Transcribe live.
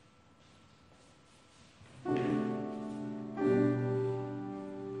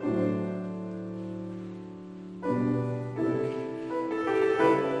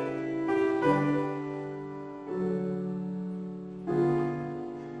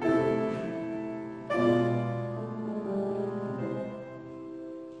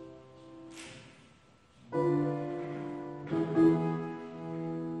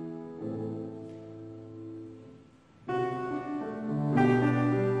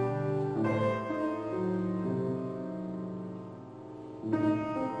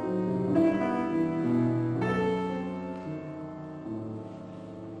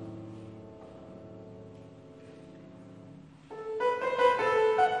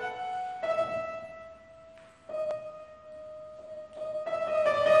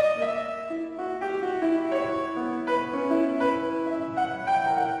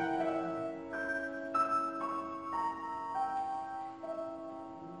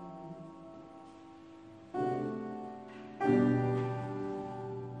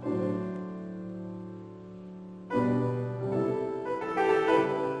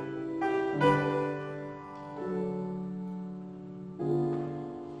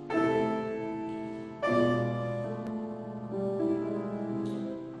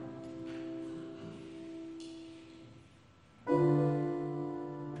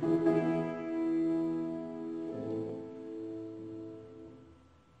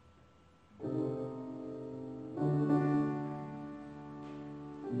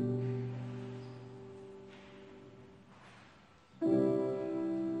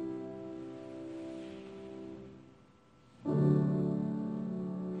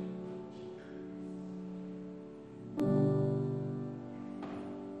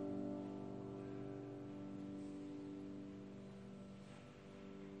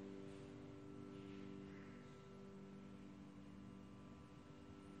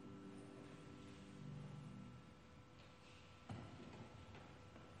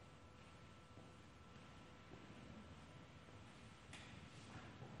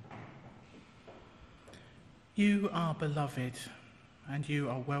You are beloved and you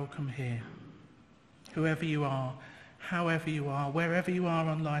are welcome here. Whoever you are, however you are, wherever you are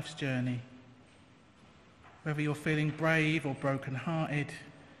on life's journey, whether you're feeling brave or broken-hearted,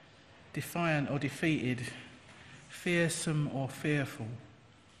 defiant or defeated, fearsome or fearful,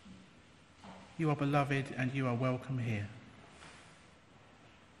 you are beloved and you are welcome here.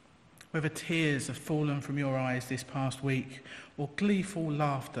 Whether tears have fallen from your eyes this past week or gleeful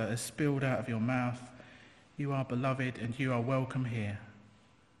laughter has spilled out of your mouth, you are beloved and you are welcome here.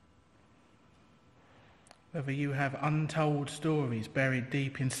 Whether you have untold stories buried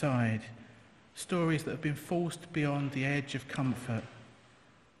deep inside, stories that have been forced beyond the edge of comfort,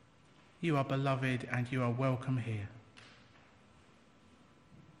 you are beloved and you are welcome here.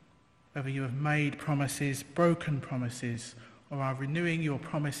 Whether you have made promises, broken promises, or are renewing your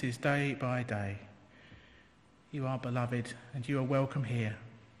promises day by day, you are beloved and you are welcome here.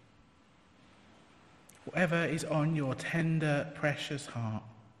 Whatever is on your tender, precious heart,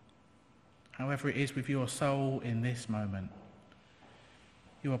 however it is with your soul in this moment,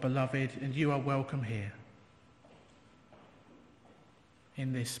 you are beloved and you are welcome here.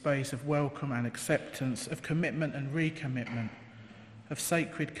 In this space of welcome and acceptance, of commitment and recommitment, of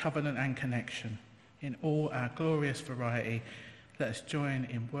sacred covenant and connection, in all our glorious variety, let us join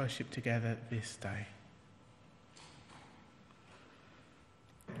in worship together this day.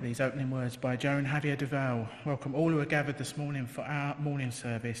 These opening words by Joan Javier Duval. Welcome all who are gathered this morning for our morning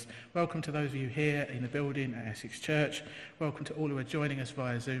service. Welcome to those of you here in the building at Essex Church. Welcome to all who are joining us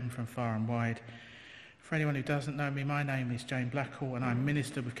via Zoom from far and wide. For anyone who doesn't know me, my name is Jeannene Blackall and I'm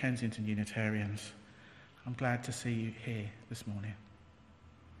Minister with Kensington Unitarians. I'm glad to see you here this morning.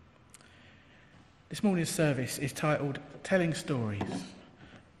 This morning's service is titled Telling Stories,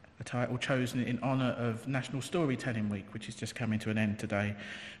 a title chosen in honour of National Storytelling Week, which is just coming to an end today.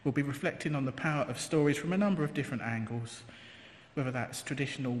 We'll be reflecting on the power of stories from a number of different angles, whether that's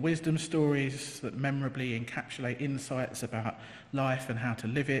traditional wisdom stories that memorably encapsulate insights about life and how to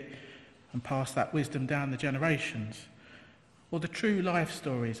live it and pass that wisdom down the generations, or the true life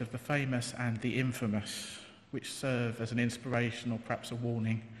stories of the famous and the infamous, which serve as an inspiration or perhaps a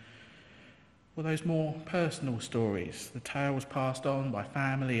warning, or those more personal stories, the tales passed on by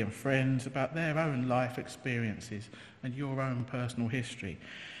family and friends about their own life experiences and your own personal history.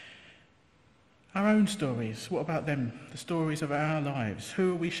 Our own stories, what about them? The stories of our lives.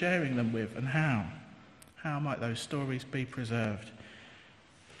 Who are we sharing them with and how? How might those stories be preserved?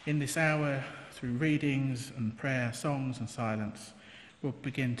 In this hour, through readings and prayer, songs and silence, we'll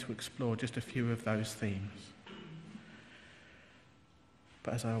begin to explore just a few of those themes.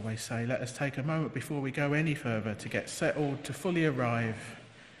 But as I always say, let us take a moment before we go any further to get settled, to fully arrive,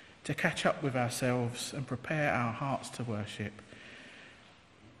 to catch up with ourselves and prepare our hearts to worship.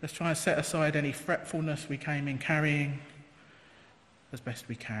 Let's try and set aside any fretfulness we came in carrying, as best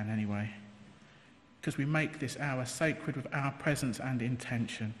we can anyway, because we make this hour sacred with our presence and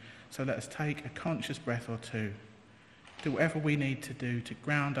intention. So let us take a conscious breath or two, do whatever we need to do to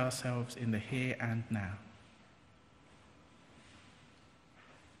ground ourselves in the here and now.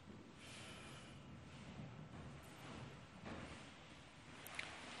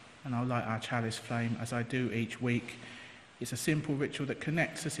 And I'll light our chalice flame as I do each week. It's a simple ritual that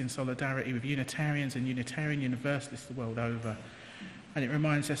connects us in solidarity with Unitarians and Unitarian Universalists the world over. And it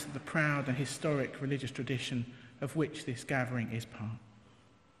reminds us of the proud and historic religious tradition of which this gathering is part.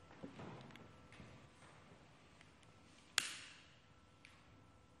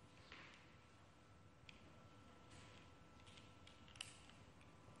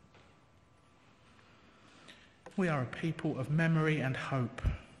 We are a people of memory and hope,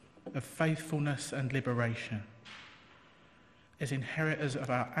 of faithfulness and liberation. As inheritors of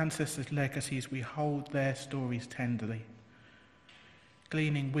our ancestors' legacies, we hold their stories tenderly.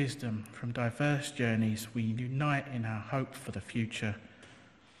 Gleaning wisdom from diverse journeys, we unite in our hope for the future.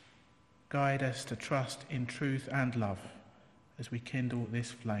 Guide us to trust in truth and love as we kindle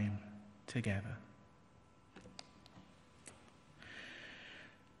this flame together.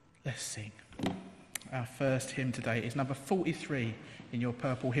 Let's sing. Our first hymn today is number 43 in your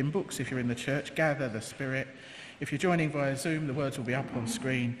purple hymn books. If you're in the church, Gather the Spirit. If you're joining via Zoom, the words will be up on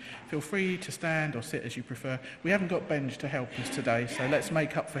screen. Feel free to stand or sit as you prefer. We haven't got Benj to help us today, so let's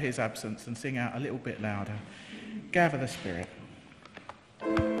make up for his absence and sing out a little bit louder. Gather the Spirit.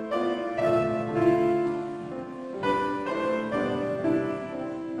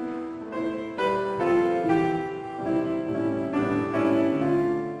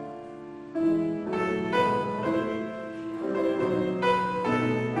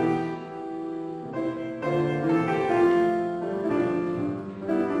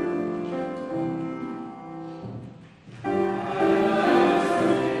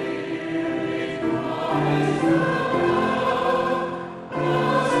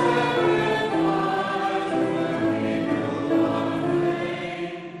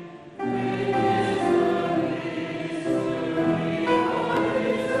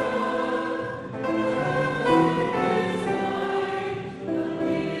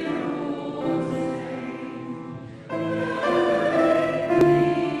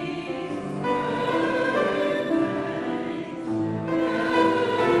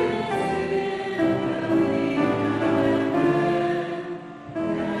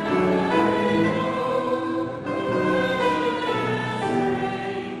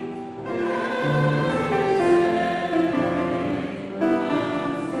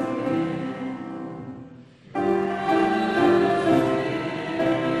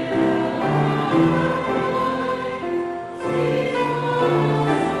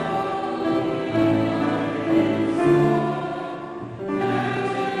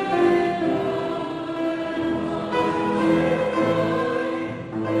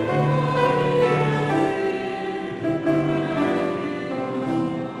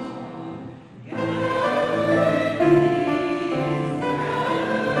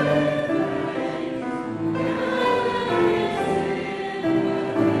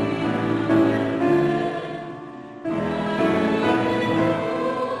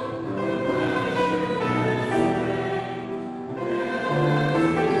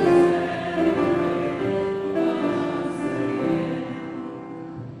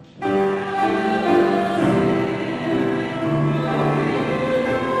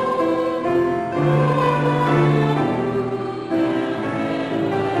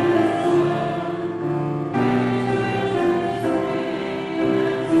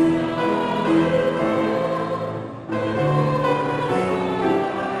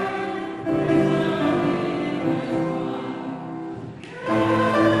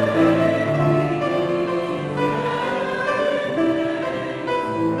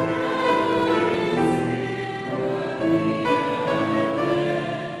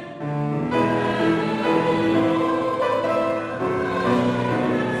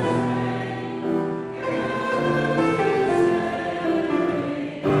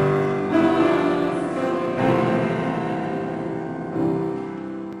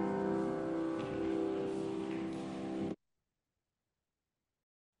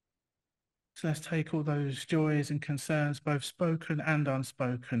 So let's take all those joys and concerns, both spoken and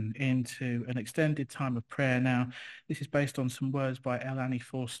unspoken, into an extended time of prayer now. This is based on some words by Annie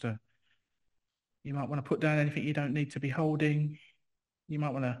Forster. You might want to put down anything you don't need to be holding. You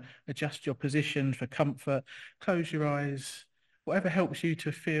might want to adjust your position for comfort. Close your eyes. Whatever helps you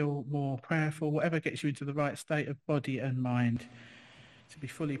to feel more prayerful, whatever gets you into the right state of body and mind, to be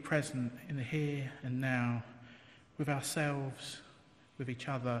fully present in the here and now, with ourselves, with each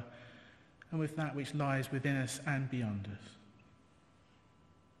other, and with that which lies within us and beyond us.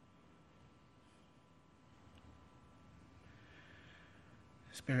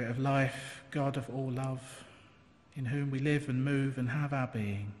 Spirit of life, God of all love, in whom we live and move and have our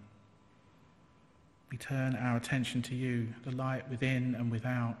being, we turn our attention to you, the light within and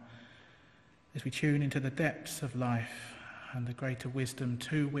without, as we tune into the depths of life and the greater wisdom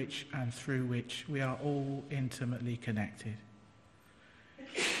to which and through which we are all intimately connected.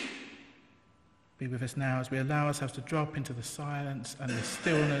 Be with us now as we allow ourselves to drop into the silence and the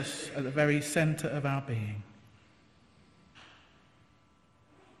stillness at the very centre of our being.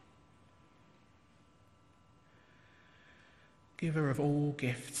 Giver of all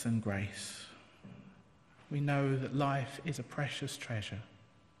gifts and grace, we know that life is a precious treasure.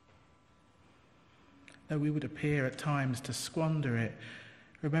 Though we would appear at times to squander it,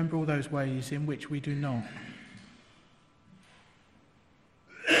 remember all those ways in which we do not.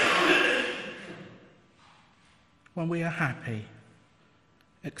 When we are happy,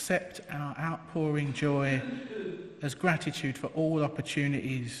 accept our outpouring joy as gratitude for all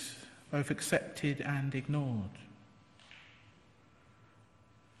opportunities, both accepted and ignored.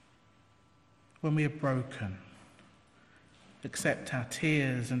 When we are broken, accept our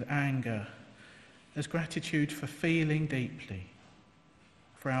tears and anger as gratitude for feeling deeply,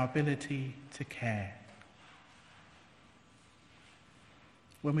 for our ability to care.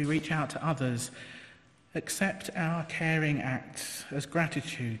 When we reach out to others, accept our caring acts as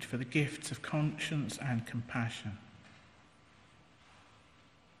gratitude for the gifts of conscience and compassion.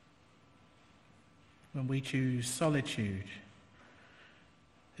 When we choose solitude,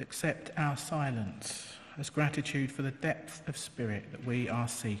 accept our silence as gratitude for the depth of spirit that we are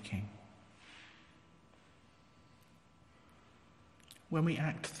seeking. When we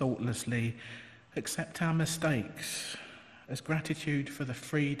act thoughtlessly, accept our mistakes as gratitude for the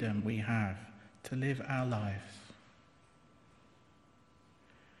freedom we have to live our lives.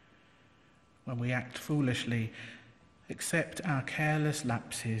 When we act foolishly, accept our careless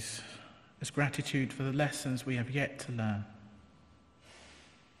lapses as gratitude for the lessons we have yet to learn.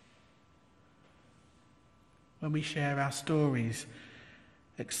 When we share our stories,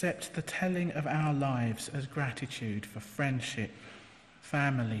 accept the telling of our lives as gratitude for friendship,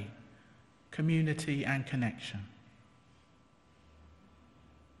 family, community and connection.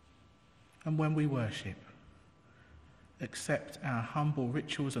 And when we worship, accept our humble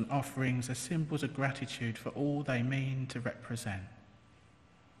rituals and offerings as symbols of gratitude for all they mean to represent.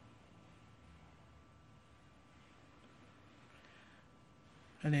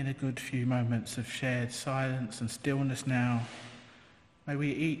 And in a good few moments of shared silence and stillness now, may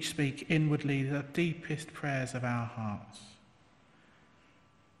we each speak inwardly the deepest prayers of our hearts.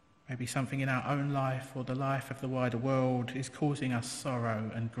 Maybe something in our own life or the life of the wider world is causing us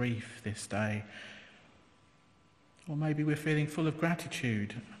sorrow and grief this day. Or maybe we're feeling full of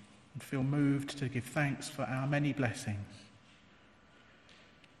gratitude and feel moved to give thanks for our many blessings.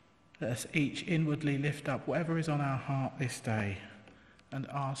 Let us each inwardly lift up whatever is on our heart this day and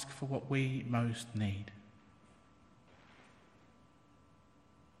ask for what we most need.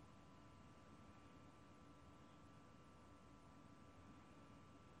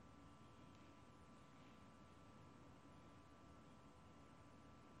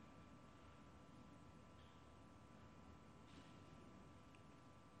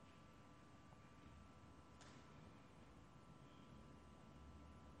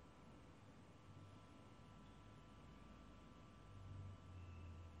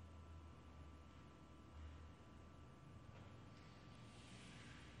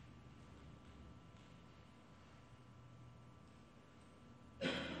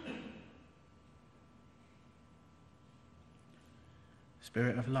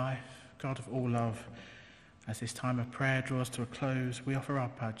 Spirit of life, God of all love, as this time of prayer draws to a close, we offer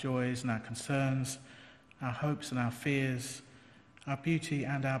up our joys and our concerns, our hopes and our fears, our beauty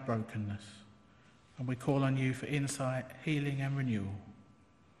and our brokenness. And we call on you for insight, healing and renewal.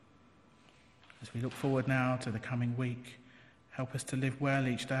 As we look forward now to the coming week, help us to live well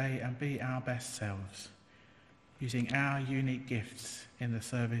each day and be our best selves, using our unique gifts in the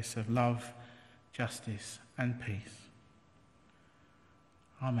service of love, justice and peace.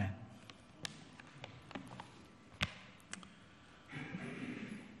 Amen.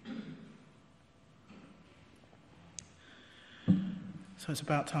 So it's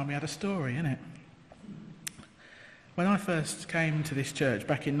about time we had a story, isn't it? When I first came to this church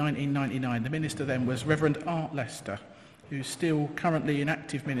back in 1999, the minister then was Reverend Art Lester, who's still currently in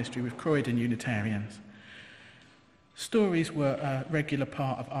active ministry with Croydon Unitarians. Stories were a regular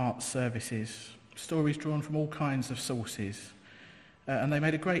part of Art's services, stories drawn from all kinds of sources, and they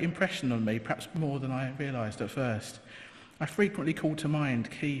made a great impression on me, perhaps more than I realised at first. I frequently call to mind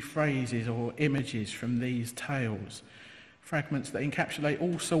key phrases or images from these tales, fragments that encapsulate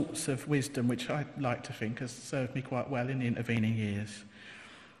all sorts of wisdom, which I like to think has served me quite well in the intervening years.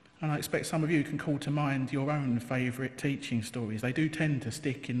 And I expect some of you can call to mind your own favourite teaching stories. They do tend to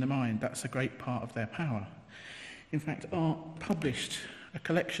stick in the mind. That's a great part of their power. In fact, Art published a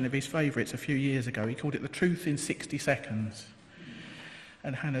collection of his favourites a few years ago. He called it The Truth in 60 Seconds.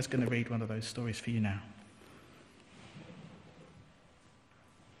 And Hannah's going to read one of those stories for you now.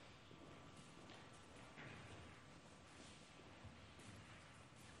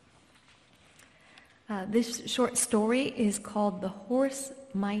 This short story is called The Horse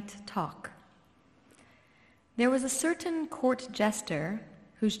Might Talk. There was a certain court jester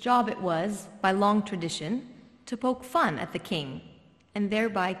whose job it was, by long tradition, to poke fun at the king and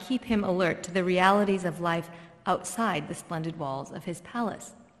thereby keep him alert to the realities of life outside the splendid walls of his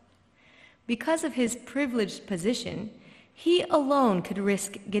palace. Because of his privileged position, he alone could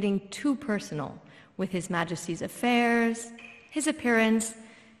risk getting too personal with His Majesty's affairs, his appearance,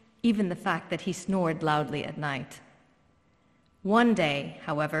 even the fact that he snored loudly at night. One day,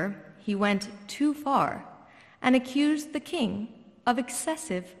 however, he went too far and accused the king of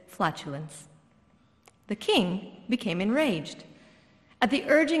excessive flatulence. The king became enraged. At the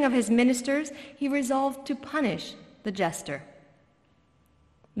urging of his ministers, he resolved to punish the jester.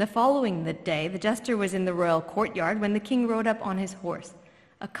 The following day, the jester was in the royal courtyard when the king rode up on his horse,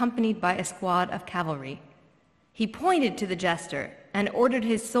 accompanied by a squad of cavalry. He pointed to the jester and ordered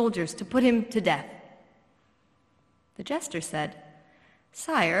his soldiers to put him to death. The jester said,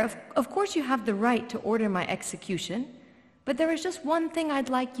 "Sire, of course you have the right to order my execution, but there is just one thing I'd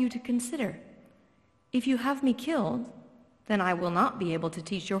like you to consider. If you have me killed, then I will not be able to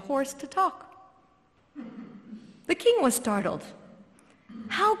teach your horse to talk." The king was startled.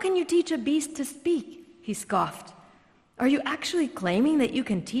 "How can you teach a beast to speak?" he scoffed. "Are you actually claiming that you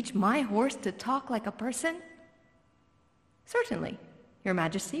can teach my horse to talk like a person?" "Certainly, Your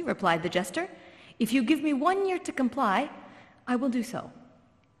Majesty," replied the jester. "If you give me 1 year to comply, I will do so."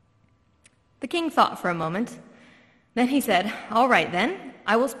 The king thought for a moment. Then he said, "All right then,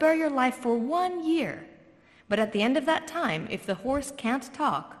 I will spare your life for 1 year. But at the end of that time, if the horse can't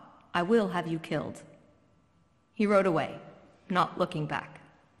talk, I will have you killed." He rode away, not looking back.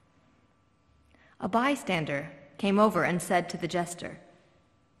 A bystander came over and said to the jester,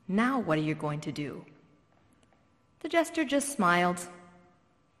 "Now what are you going to do?" The jester just smiled.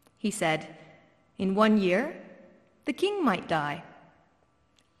 He said, "In 1 year, the king might die.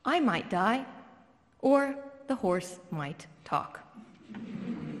 I might die, or the horse might talk."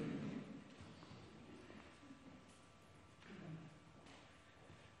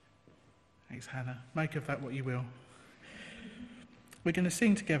 Thanks, Hannah. Make of that what you will. We're going to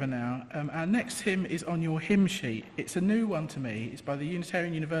sing together now. Our next hymn is on your hymn sheet. It's a new one to me. It's by the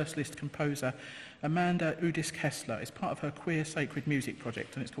Unitarian Universalist composer Amanda Udis Kessler. It's part of her queer sacred music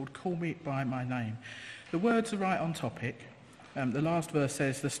project, and it's called Call Me By My Name. The words are right on topic. The last verse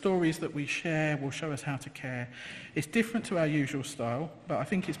says, "The stories that we share will show us how to care." It's different to our usual style, but I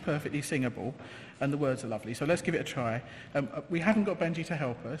think it's perfectly singable, and the words are lovely. So let's give it a try. We haven't got Benji to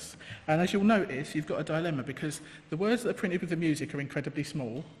help us, and as you'll notice, you've got a dilemma because the words that are printed with the music are incredibly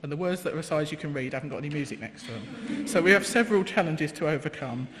small, and the words that are a size you can read haven't got any music next to them. So we have several challenges to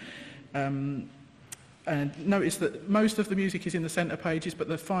overcome. And notice that most of the music is in the centre pages, but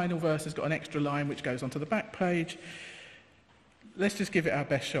the final verse has got an extra line which goes onto the back page. Let's just give it our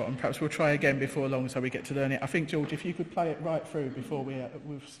best shot, and perhaps we'll try again before long so we get to learn it. I think, George, if you could play it right through before we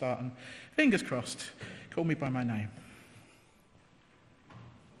start, and fingers crossed, Call Me By My Name.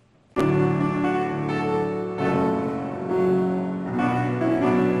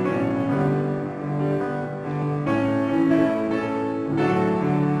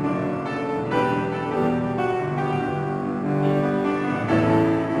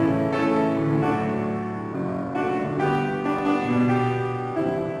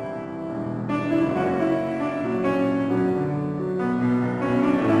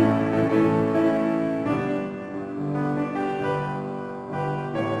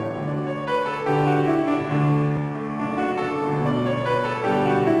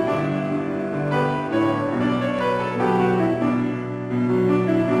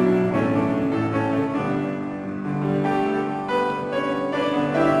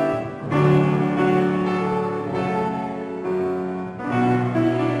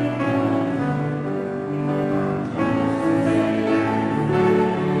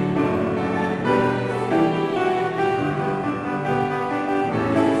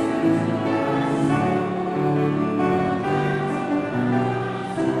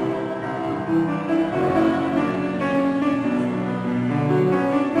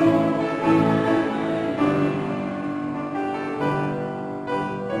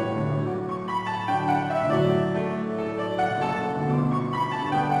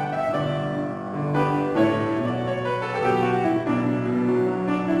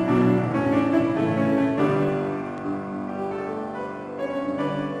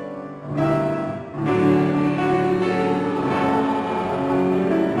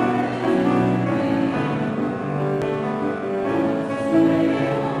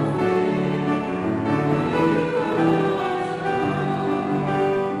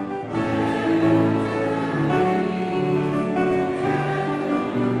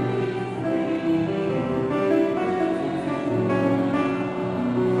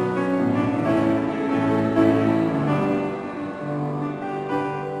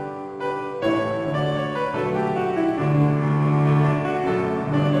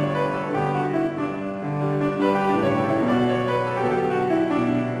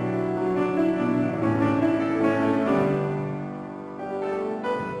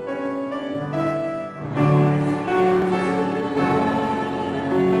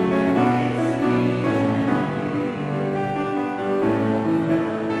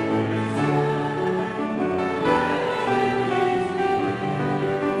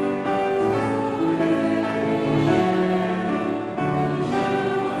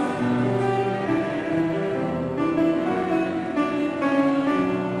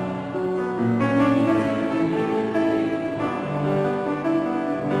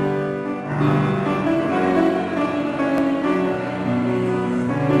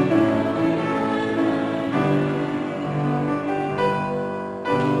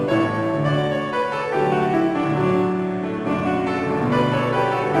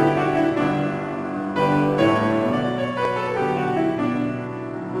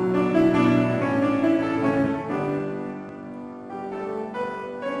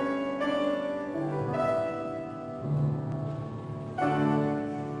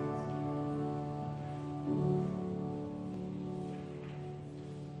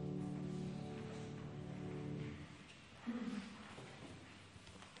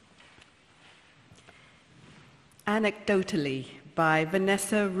 Anecdotally by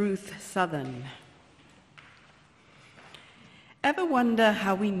Vanessa Ruth Southern. Ever wonder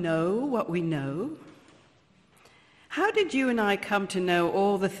how we know what we know? How did you and I come to know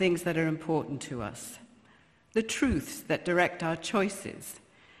all the things that are important to us? The truths that direct our choices,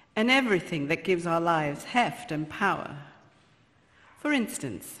 and everything that gives our lives heft and power. For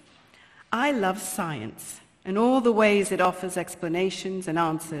instance, I love science and all the ways it offers explanations and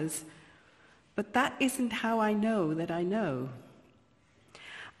answers, but that isn't how I know that I know.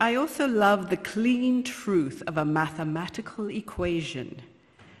 I also love the clean truth of a mathematical equation,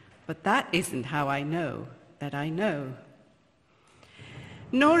 but that isn't how I know that I know.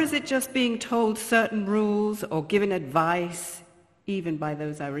 Nor is it just being told certain rules or given advice, even by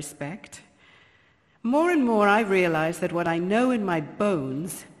those I respect. More and more I realize that what I know in my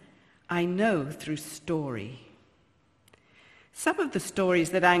bones, I know through story. Some of the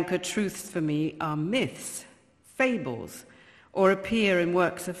stories that anchor truths for me are myths, fables, or appear in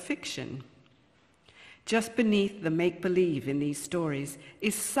works of fiction. Just beneath the make-believe in these stories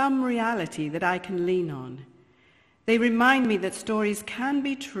is some reality that I can lean on. They remind me that stories can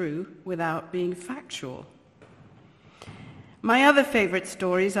be true without being factual. My other favorite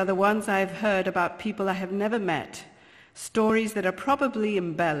stories are the ones I have heard about people I have never met, stories that are probably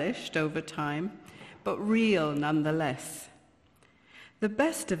embellished over time, but real nonetheless. The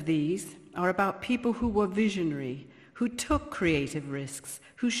best of these are about people who were visionary, who took creative risks,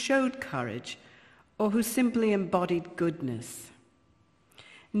 who showed courage, or who simply embodied goodness.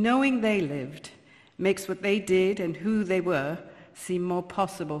 Knowing they lived makes what they did and who they were seem more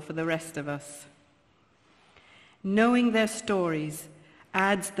possible for the rest of us. Knowing their stories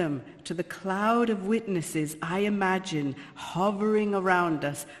adds them to the cloud of witnesses I imagine hovering around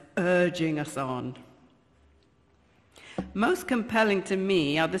us, urging us on. Most compelling to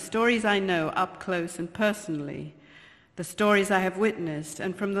me are the stories I know up close and personally, the stories I have witnessed,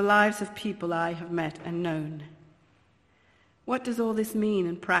 and from the lives of people I have met and known. What does all this mean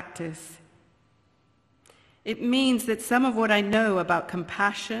in practice? It means that some of what I know about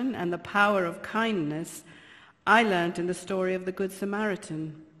compassion and the power of kindness I learned in the story of the Good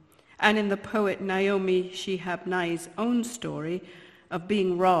Samaritan, and in the poet Naomi Shihab Nai's own story of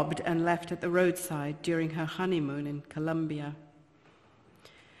being robbed and left at the roadside during her honeymoon in Colombia.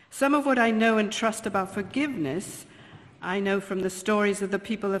 Some of what I know and trust about forgiveness I know from the stories of the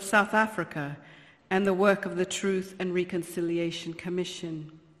people of South Africa and the work of the Truth and Reconciliation Commission.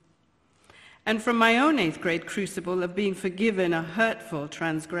 And from my own 8th grade crucible of being forgiven a hurtful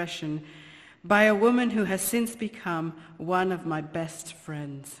transgression by a woman who has since become one of my best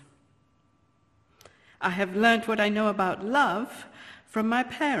friends. I have learned what I know about love from my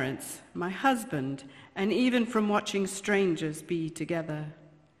parents, my husband, and even from watching strangers be together.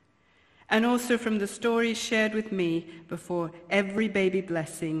 And also from the stories shared with me before every baby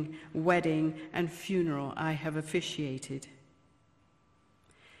blessing, wedding, and funeral I have officiated.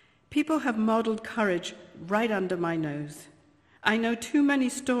 People have modeled courage right under my nose. I know too many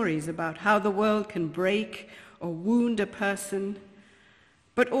stories about how the world can break or wound a person,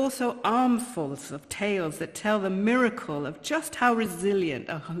 but also armfuls of tales that tell the miracle of just how resilient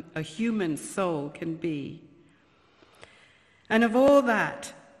a human soul can be. And of all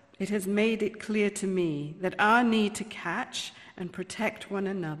that, it has made it clear to me that our need to catch and protect one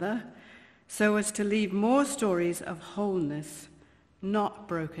another so as to leave more stories of wholeness, not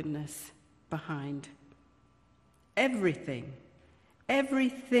brokenness, behind. Everything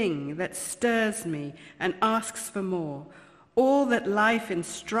that stirs me and asks for more, all that life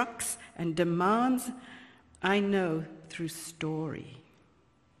instructs and demands, I know through story.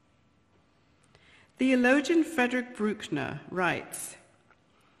 Theologian Frederick Bruckner writes,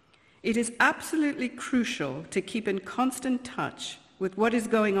 "It is absolutely crucial to keep in constant touch with what is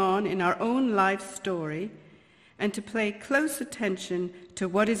going on in our own life story and to pay close attention to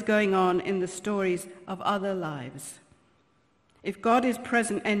what is going on in the stories of other lives. If God is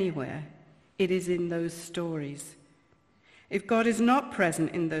present anywhere, it is in those stories. If God is not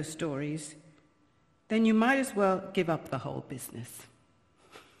present in those stories, then you might as well give up the whole business."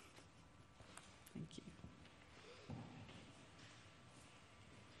 Thank you.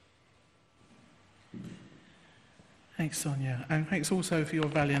 Thanks, Sonya. And thanks also for your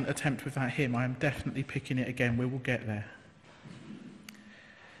valiant attempt with that hymn. I am definitely picking it again. We will get there.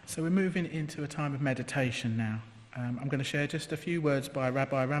 So we're moving into a time of meditation now. I'm going to share just a few words by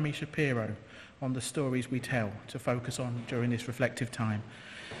Rabbi Rami Shapiro on the stories we tell to focus on during this reflective time.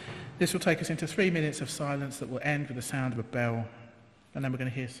 This will take us into 3 minutes of silence that will end with the sound of a bell, and then we're going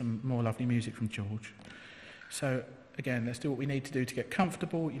to hear some more lovely music from George. So again, let's do what we need to do to get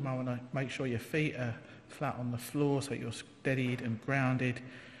comfortable. You might want to make sure your feet are flat on the floor so you're steadied and grounded.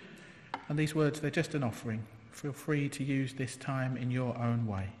 And these words, they're just an offering. Feel free to use this time in your own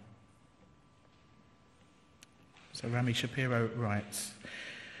way. So Rami Shapiro writes,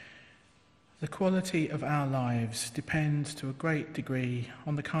 "The quality of our lives depends to a great degree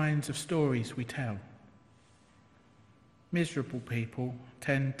on the kinds of stories we tell. Miserable people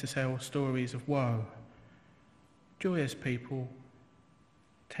tend to tell stories of woe. Joyous people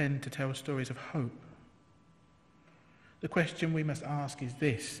tend to tell stories of hope. The question we must ask is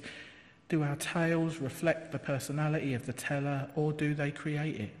this: do our tales reflect the personality of the teller, or do they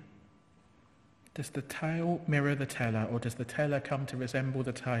create it? Does the tale mirror the teller, or does the teller come to resemble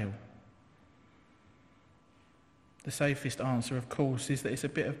the tale? The safest answer, of course, is that it's a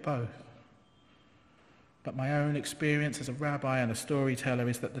bit of both. But my own experience as a rabbi and a storyteller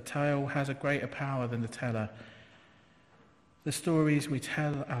is that the tale has a greater power than the teller. The stories we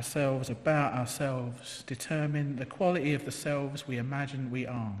tell ourselves about ourselves determine the quality of the selves we imagine we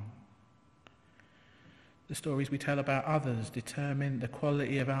are. The stories we tell about others determine the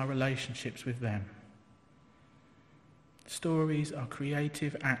quality of our relationships with them. Stories are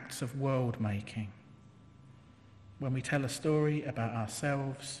creative acts of world-making. When we tell a story about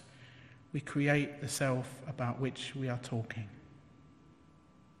ourselves, we create the self about which we are talking."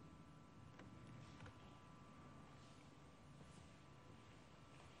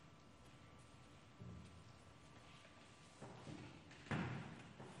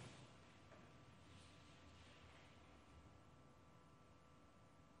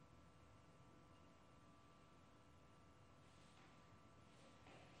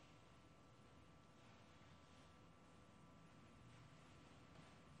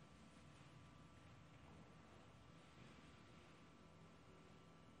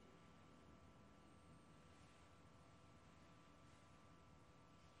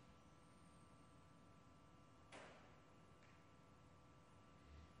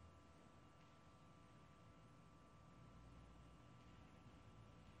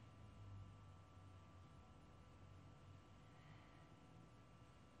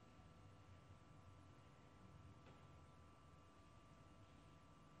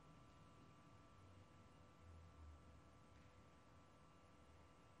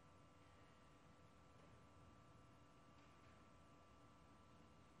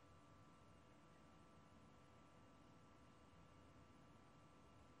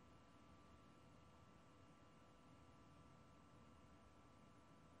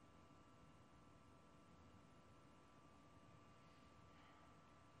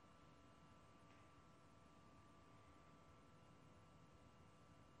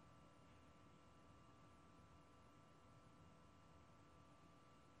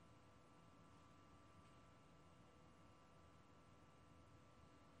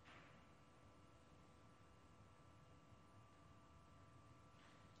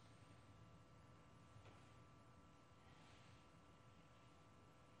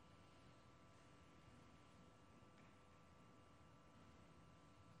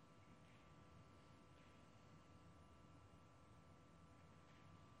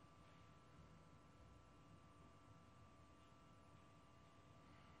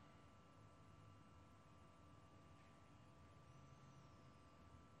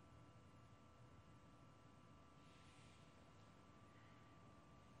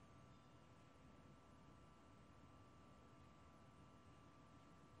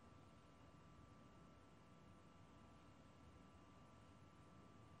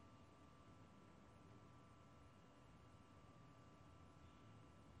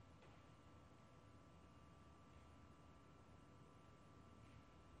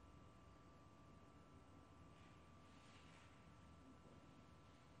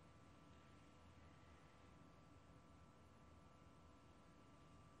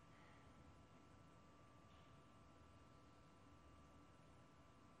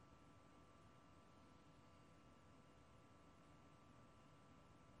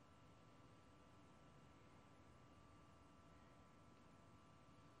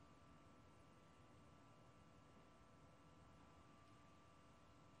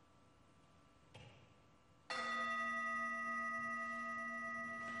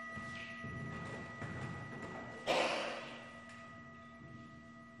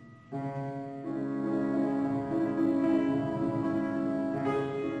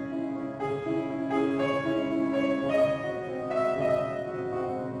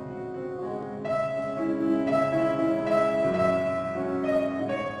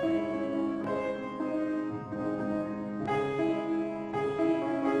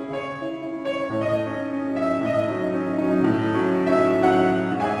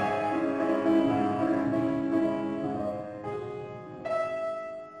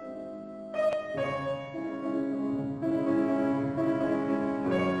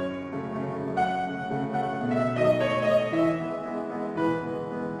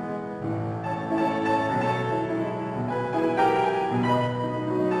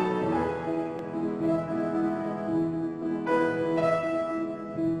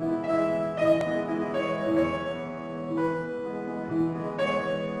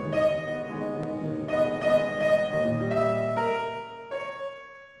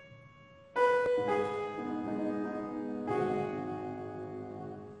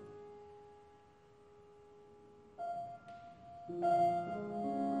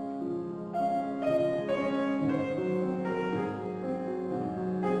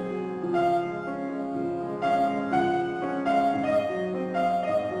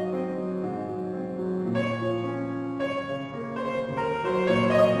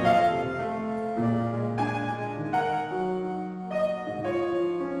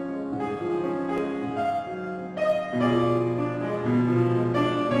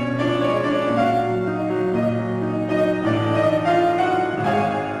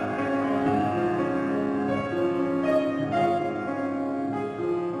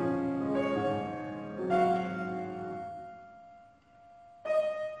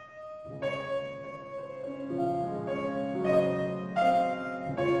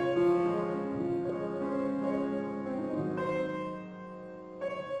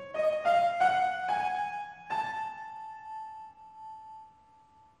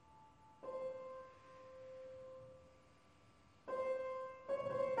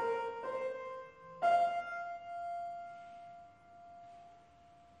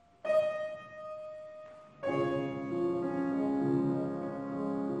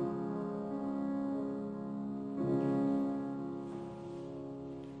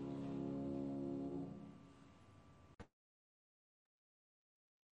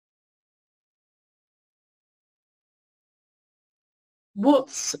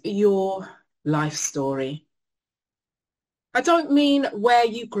 What's your life story? I don't mean where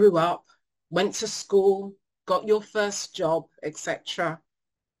you grew up, went to school, got your first job, etc.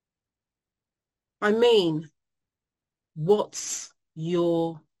 I mean, what's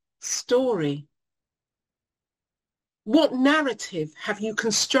your story? What narrative have you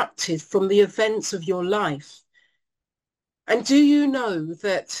constructed from the events of your life? And do you know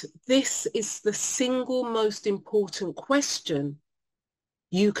that this is the single most important question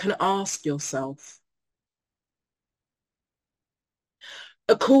you can ask yourself?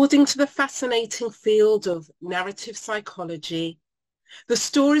 According to the fascinating field of narrative psychology, the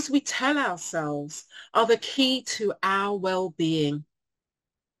stories we tell ourselves are the key to our well-being.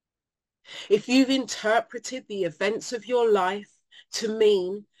 If you've interpreted the events of your life to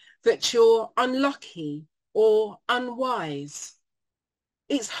mean that you're unlucky or unwise,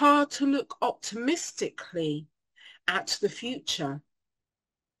 it's hard to look optimistically at the future.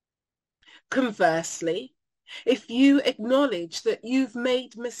 Conversely, if you acknowledge that you've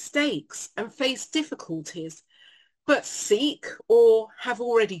made mistakes and faced difficulties, but seek or have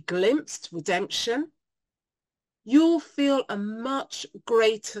already glimpsed redemption, you'll feel a much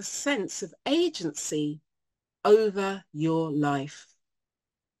greater sense of agency over your life.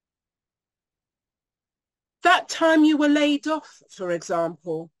 That time you were laid off, for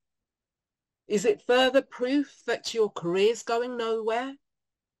example, is it further proof that your career's going nowhere?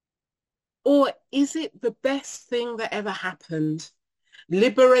 Or is it the best thing that ever happened,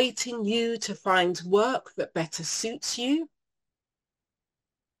 liberating you to find work that better suits you?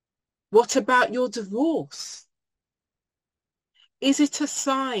 What about your divorce? Is it a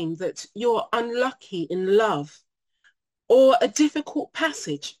sign that you're unlucky in love or a difficult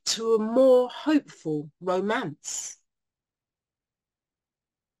passage to a more hopeful romance?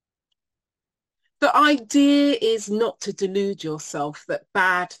 The idea is not to delude yourself that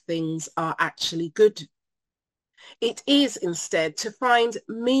bad things are actually good. It is instead to find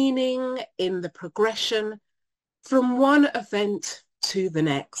meaning in the progression from one event to the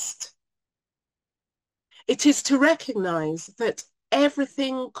next. It is to recognize that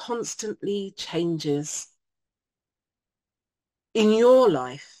everything constantly changes. In your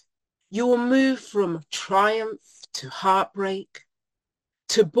life, you will move from triumph to heartbreak,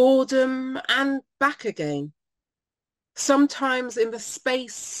 to boredom and back again, sometimes in the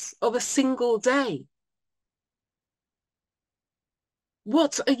space of a single day.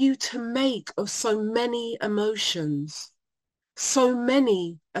 What are you to make of so many emotions, so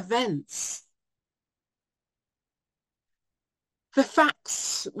many events? The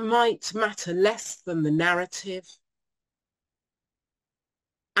facts might matter less than the narrative.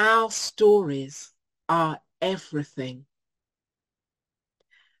 Our stories are everything.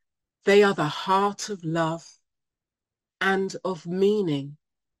 They are the heart of love and of meaning.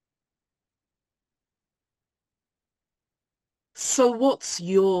 So what's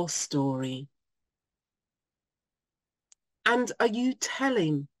your story? And are you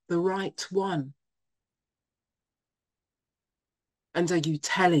telling the right one? And are you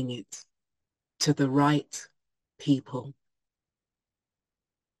telling it to the right people?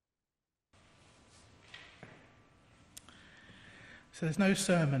 So there's no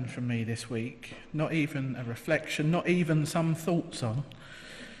sermon from me this week, not even a reflection, not even some thoughts on,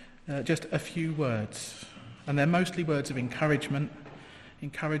 just a few words. and they're mostly words of encouragement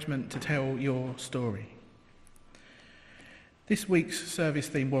to tell your story. This week's service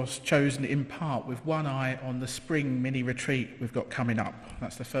theme was chosen in part with one eye on the spring mini-retreat we've got coming up.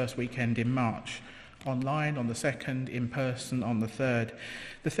 That's the first weekend in March. Online on the 2nd, in person on the 3rd.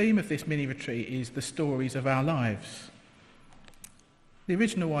 The theme of this mini-retreat is the stories of our lives. The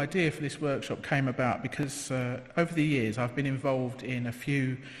original idea for this workshop came about because over the years I've been involved in a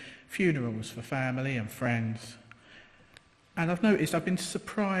few funerals for family and friends. And I've noticed I've been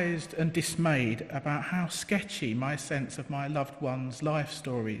surprised and dismayed about how sketchy my sense of my loved ones' life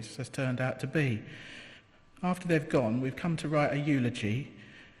stories has turned out to be. After they've gone, we've come to write a eulogy,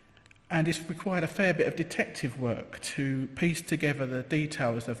 and it's required a fair bit of detective work to piece together the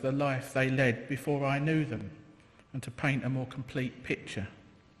details of the life they led before I knew them, and to paint a more complete picture.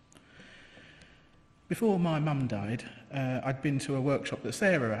 Before my mum died, I'd been to a workshop that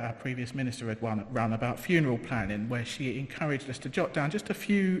Sarah, our previous minister, had run about funeral planning, where she encouraged us to jot down just a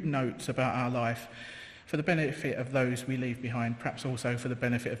few notes about our life for the benefit of those we leave behind, perhaps also for the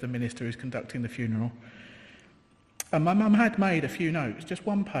benefit of the minister who's conducting the funeral. And my mum had made a few notes, just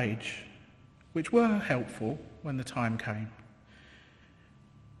one page, which were helpful when the time came.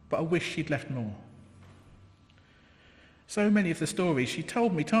 But I wish she'd left more. So many of the stories she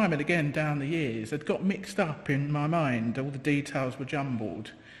told me time and again down the years had got mixed up in my mind, all the details were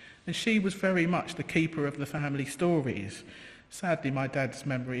jumbled, and she was very much the keeper of the family stories. Sadly, my dad's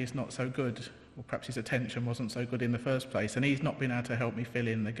memory is not so good, or perhaps his attention wasn't so good in the first place, and he's not been able to help me fill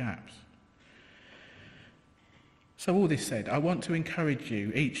in the gaps. So all this said, I want to encourage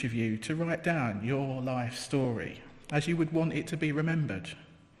you, each of you, to write down your life story as you would want it to be remembered.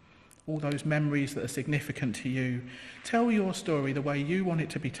 All those memories that are significant to you. Tell your story the way you want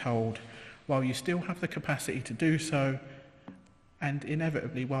it to be told, while you still have the capacity to do so, and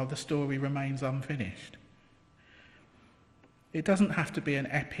inevitably while the story remains unfinished. It doesn't have to be an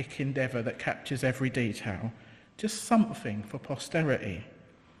epic endeavour that captures every detail, just something for posterity.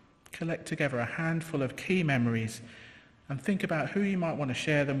 Collect together a handful of key memories and think about who you might want to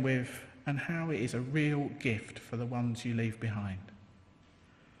share them with and how it is a real gift for the ones you leave behind.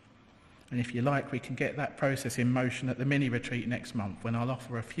 And if you like, we can get that process in motion at the mini-retreat next month, when I'll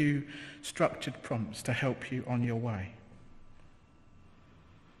offer a few structured prompts to help you on your way.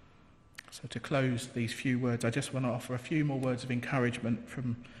 So to close these few words, I just want to offer a few more words of encouragement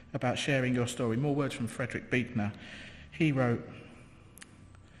about sharing your story, more words from Frederick Buechner. He wrote,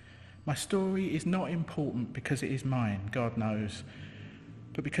 "My story is not important because it is mine, God knows,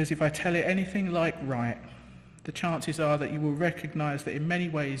 but because if I tell it anything like right, the chances are that you will recognise that in many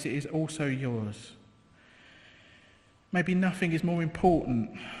ways it is also yours. Maybe nothing is more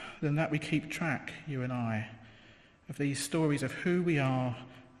important than that we keep track, you and I, of these stories of who we are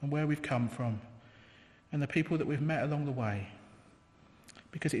and where we've come from, and the people that we've met along the way.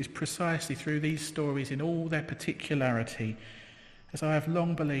 Because it is precisely through these stories in all their particularity, as I have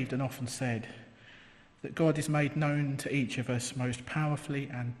long believed and often said, that God is made known to each of us most powerfully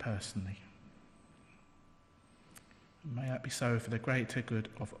and personally. May that be so for the greater good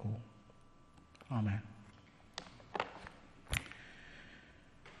of all. Amen."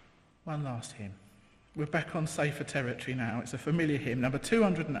 One last hymn. We're back on safer territory now. It's a familiar hymn, number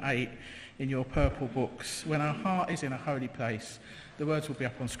 208 in your purple books. "When our heart is in a holy place." The words will be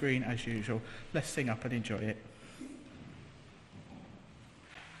up on screen as usual. Let's sing up and enjoy it.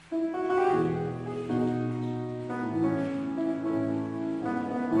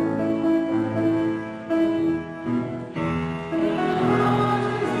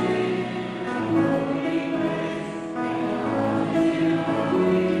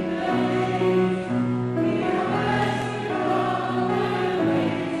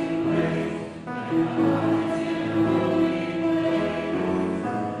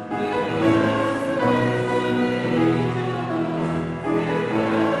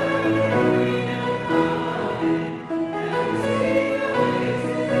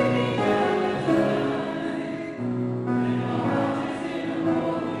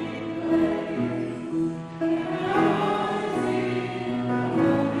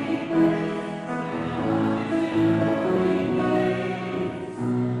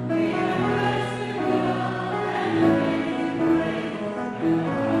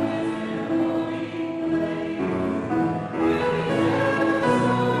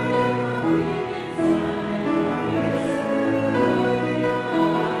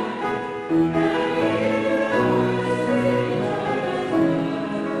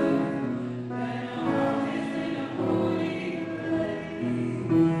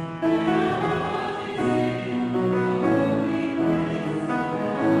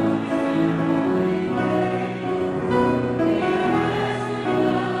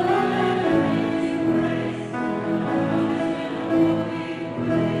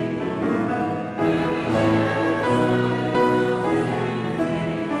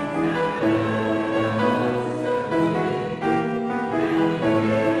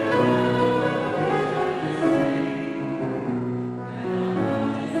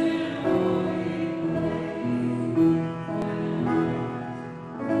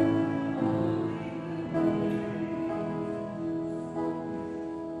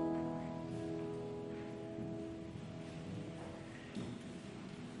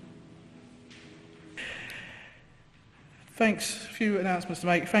 Thanks, a few announcements to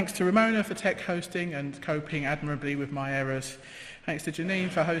make. Thanks to Ramona for tech hosting and coping admirably with my errors. Thanks to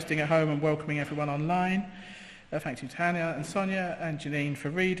Jeannene for hosting at home and welcoming everyone online. Thanks to Tanya and Sonya and Jeannene for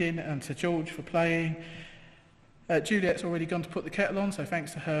reading, and to George for playing. Juliet's already gone to put the kettle on, so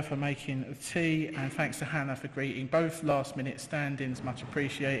thanks to her for making the tea, and thanks to Hannah for greeting. Both last-minute stand-ins, much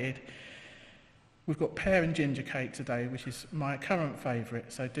appreciated. We've got pear and ginger cake today, which is my current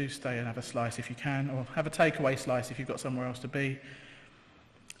favourite, so do stay and have a slice if you can, or have a takeaway slice if you've got somewhere else to be.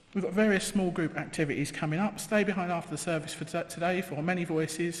 We've got various small group activities coming up. Stay behind after the service for today for Many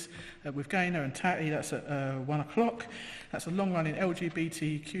Voices with Gaynor and Tatty. That's at 1 o'clock. That's a long-running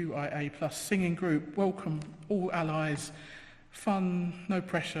LGBTQIA plus singing group. Welcome all allies. Fun, no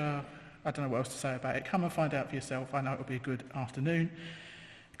pressure. I don't know what else to say about it. Come and find out for yourself. I know it'll be a good afternoon.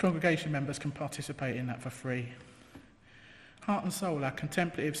 Congregation members can participate in that for free. Heart and Soul, our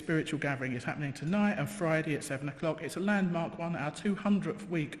contemplative spiritual gathering, is happening tonight and Friday at 7 o'clock. It's a landmark one, our 200th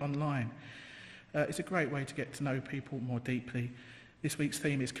week online. It's a great way to get to know people more deeply. This week's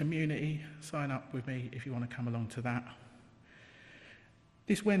theme is community. Sign up with me if you want to come along to that.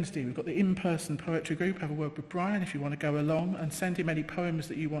 This Wednesday, we've got the in-person poetry group. Have a word with Brian if you want to go along, and send him any poems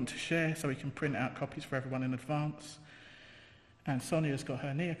that you want to share so we can print out copies for everyone in advance. And Sonia's got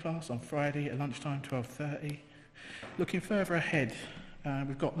her NEA class on Friday at lunchtime, 12:30. Looking further ahead,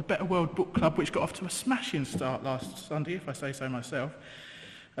 we've got the Better World Book Club, which got off to a smashing start last Sunday, if I say so myself.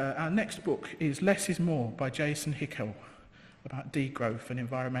 Our next book is Less is More by Jason Hickel, about degrowth and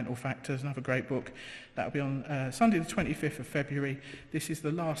environmental factors. Another great book. That'll be on Sunday the 25th of February. This is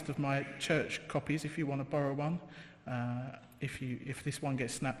the last of my church copies, if you want to borrow one. If this one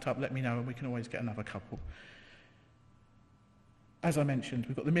gets snapped up, let me know and we can always get another couple. As I mentioned,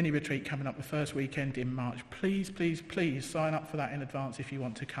 we've got the mini retreat coming up the first weekend in March. Please, please, please sign up for that in advance if you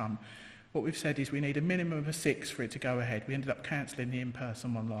want to come. What we've said is we need a minimum of 6 for it to go ahead. We ended up cancelling the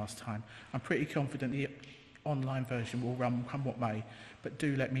in-person one last time. I'm pretty confident the online version will run come what may, but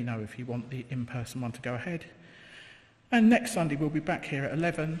do let me know if you want the in-person one to go ahead. And next Sunday we'll be back here at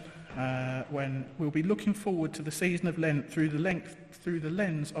 11 when we'll be looking forward to the season of Lent through the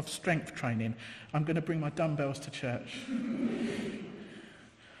lens of strength training. I'm going to bring my dumbbells to church.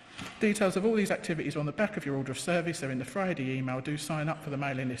 Details of all these activities are on the back of your order of service. They're in the Friday email. Do sign up for the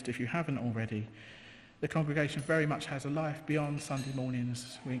mailing list if you haven't already. The congregation very much has a life beyond Sunday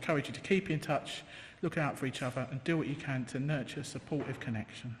mornings. We encourage you to keep in touch, look out for each other, and do what you can to nurture supportive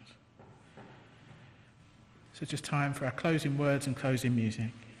connections. So just time for our closing words and closing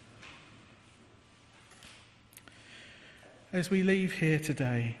music. As we leave here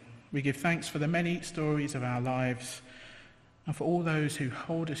today, we give thanks for the many stories of our lives and for all those who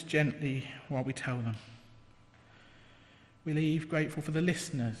hold us gently while we tell them. We leave grateful for the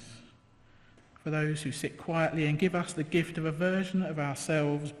listeners, for those who sit quietly and give us the gift of a version of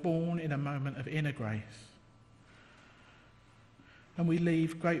ourselves born in a moment of inner grace. And we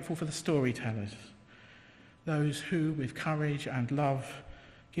leave grateful for the storytellers, those who, with courage and love,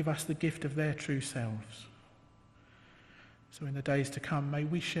 give us the gift of their true selves. So in the days to come, may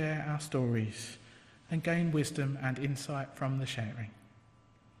we share our stories and gain wisdom and insight from the sharing.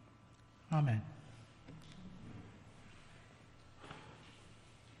 Amen.